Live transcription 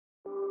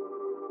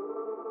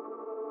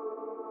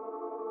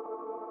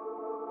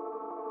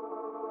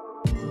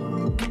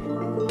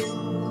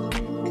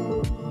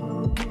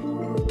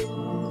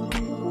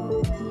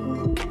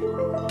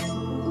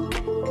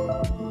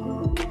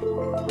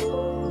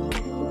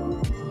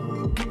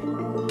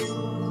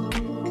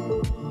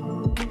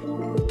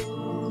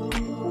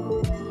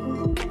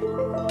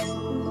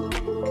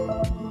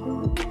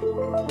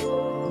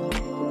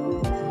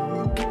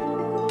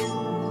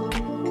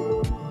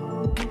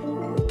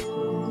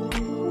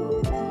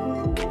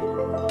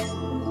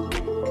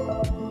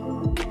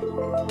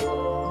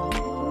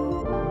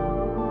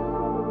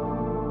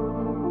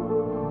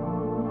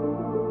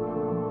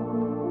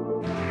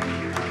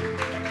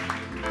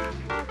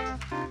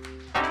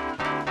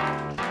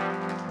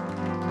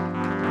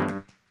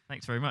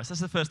Thanks very much. That's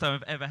the first time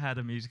I've ever had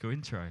a musical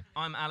intro.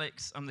 I'm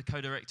Alex. I'm the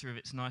co-director of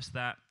It's Nice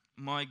That.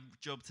 My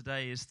job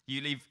today is you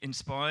leave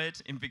inspired,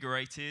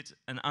 invigorated,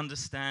 an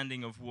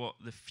understanding of what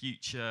the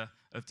future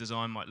of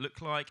design might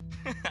look like.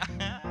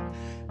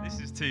 This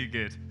is too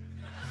good.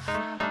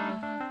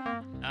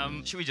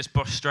 Should we just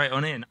bosh straight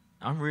on in?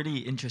 I'm really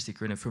interested,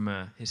 Corinna, from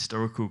a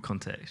historical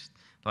context.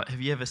 Like,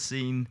 have you ever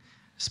seen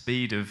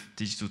speed of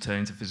digital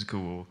turning to physical,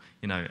 or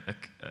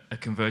a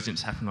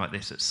convergence happen like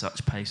this at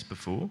such pace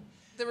before?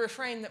 The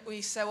refrain that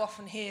we so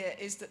often hear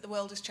is that the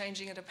world is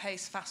changing at a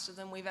pace faster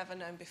than we've ever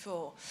known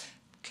before.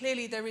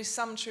 Clearly there is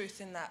some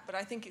truth in that, but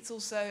I think it's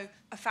also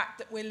a fact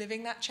that we're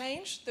living that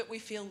change, that we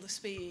feel the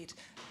speed.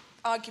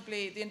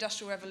 Arguably, the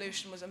Industrial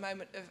Revolution was a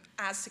moment of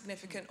as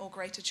significant or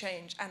greater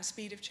change and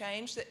speed of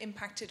change that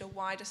impacted a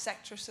wider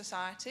sector of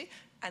society,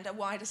 and a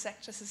wider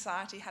sector of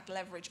society had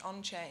leverage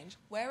on change.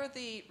 Where are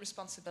the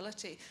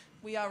responsibility?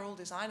 We are all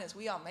designers.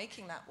 We are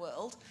making that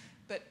world,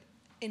 but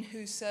in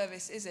whose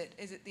service is it?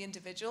 Is it the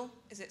individual?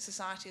 Is it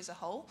society as a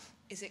whole?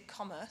 Is it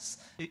commerce?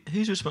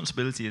 Whose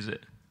responsibility is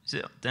it? Is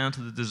it down to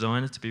the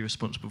designer to be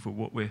responsible for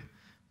what we're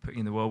putting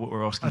in the world, what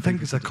we're asking? I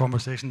think it's a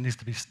conversation that needs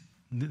to be.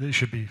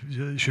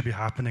 It should be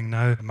happening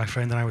now. My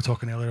friend and I were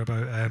talking earlier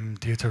about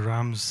Dieter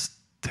Rams'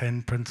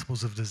 10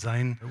 principles of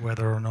design,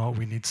 whether or not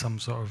we need some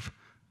sort of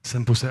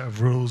simple set of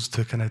rules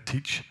to kind of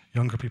teach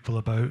younger people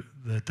about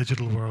the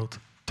digital world.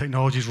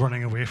 Technology's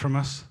running away from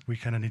us. We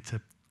kind of need to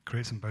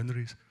create some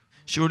boundaries.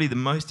 Surely the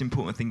most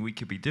important thing we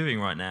could be doing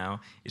right now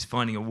is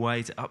finding a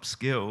way to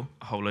upskill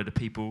a whole load of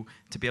people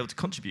to be able to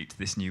contribute to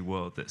this new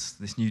world,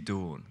 this new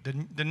dawn.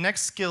 The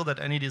next skill that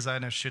any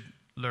designer should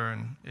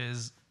learn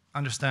is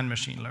understand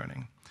machine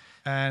learning.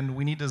 And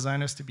we need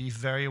designers to be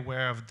very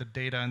aware of the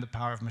data and the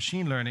power of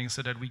machine learning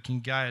so that we can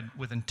guide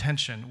with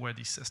intention where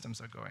these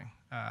systems are going.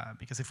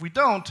 Because if we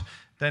don't,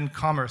 then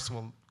commerce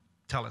will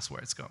tell us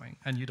where it's going,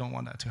 and you don't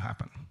want that to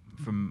happen.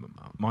 From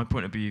my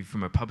point of view,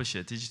 from a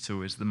publisher,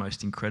 digital is the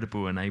most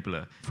incredible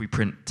enabler. If we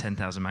print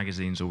 10,000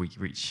 magazines or we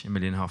reach 1.5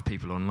 million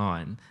people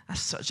online,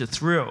 that's such a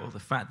thrill. The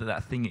fact that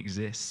that thing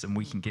exists and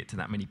we can get to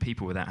that many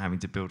people without having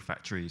to build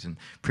factories and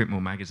print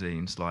more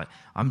magazines. Like,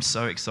 I'm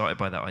so excited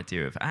by that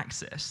idea of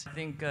access. I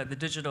think the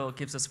digital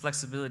gives us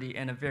flexibility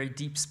in a very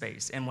deep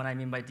space. And what I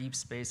mean by deep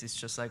space is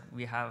just like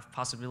we have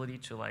possibility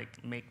to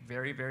like make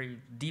very, very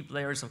deep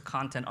layers of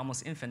content,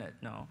 almost infinite.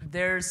 No.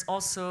 There's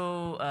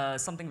also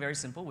something very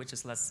simple, which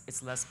is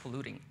it's less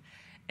polluting.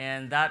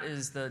 And that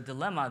is the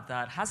dilemma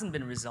that hasn't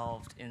been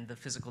resolved in the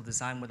physical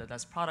design, whether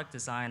that's product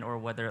design or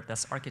whether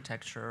that's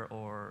architecture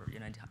or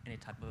any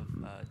type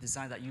of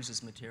design that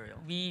uses material.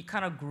 We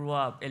kind of grew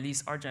up, at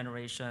least our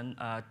generation,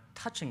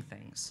 touching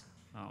things.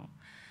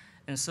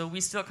 And so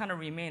we still kind of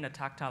remain a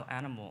tactile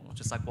animal,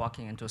 just like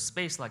walking into a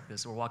space like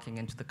this or walking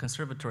into the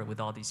conservatory with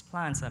all these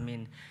plants. I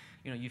mean,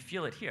 you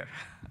feel it here.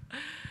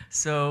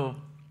 So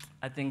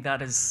I think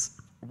that is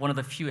one of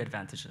the few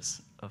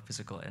advantages of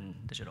physical and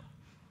digital.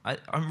 I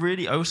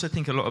also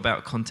think a lot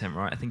about content,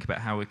 right? I think about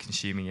how we're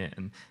consuming it,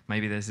 and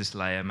maybe there's this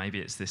layer, maybe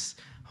it's this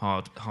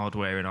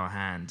hardware in our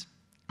hand.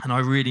 And I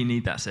really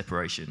need that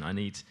separation. I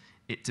need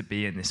it to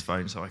be in this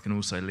phone so I can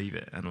also leave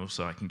it, and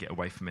also I can get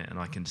away from it, and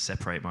I can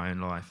separate my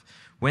own life.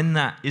 When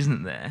that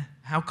isn't there,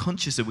 how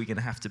conscious are we going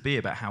to have to be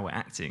about how we're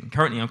acting?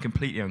 Currently, I'm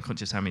completely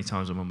unconscious how many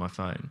times I'm on my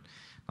phone.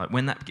 Like,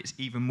 when that gets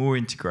even more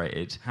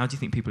integrated, how do you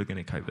think people are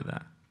going to cope with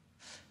that?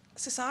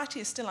 Society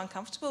is still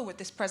uncomfortable with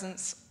this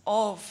presence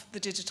of the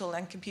digital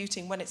and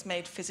computing when it's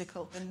made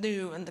physical. The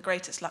new and the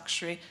greatest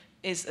luxury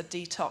is a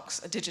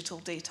detox, a digital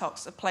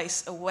detox, a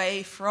place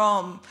away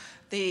from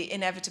the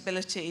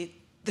inevitability,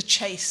 the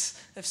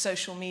chase of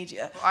social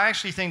media. I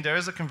actually think there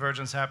is a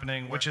convergence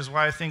happening, which is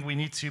why I think we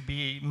need to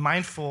be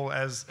mindful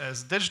as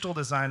digital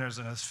designers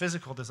and as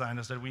physical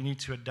designers that we need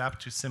to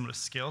adapt to similar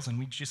skills, and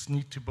we just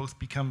need to both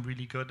become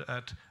really good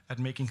at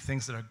making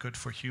things that are good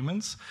for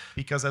humans.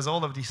 Because as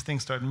all of these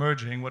things start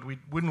merging, what we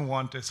wouldn't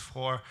want is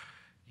for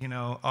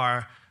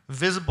our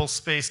visible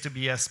space to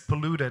be as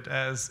polluted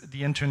as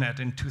the internet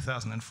in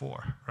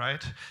 2004,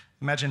 right?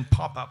 Imagine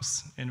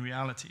pop-ups in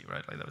reality,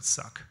 right? Like, that would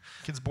suck.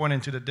 Kids born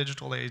into the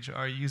digital age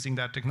are using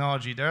that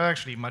technology. They're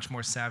actually much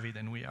more savvy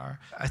than we are.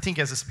 I think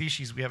as a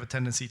species, we have a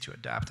tendency to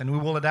adapt, and we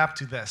will adapt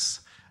to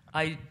this.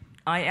 I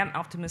am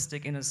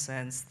optimistic in a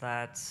sense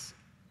that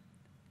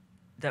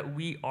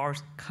we are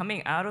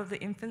coming out of the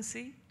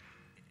infancy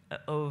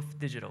of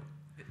digital.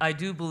 I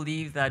do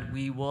believe that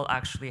we will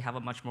actually have a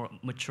much more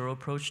mature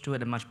approach to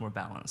it and much more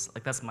balanced.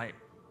 Like,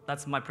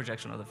 that's my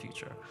projection of the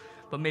future.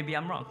 But maybe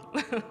I'm wrong.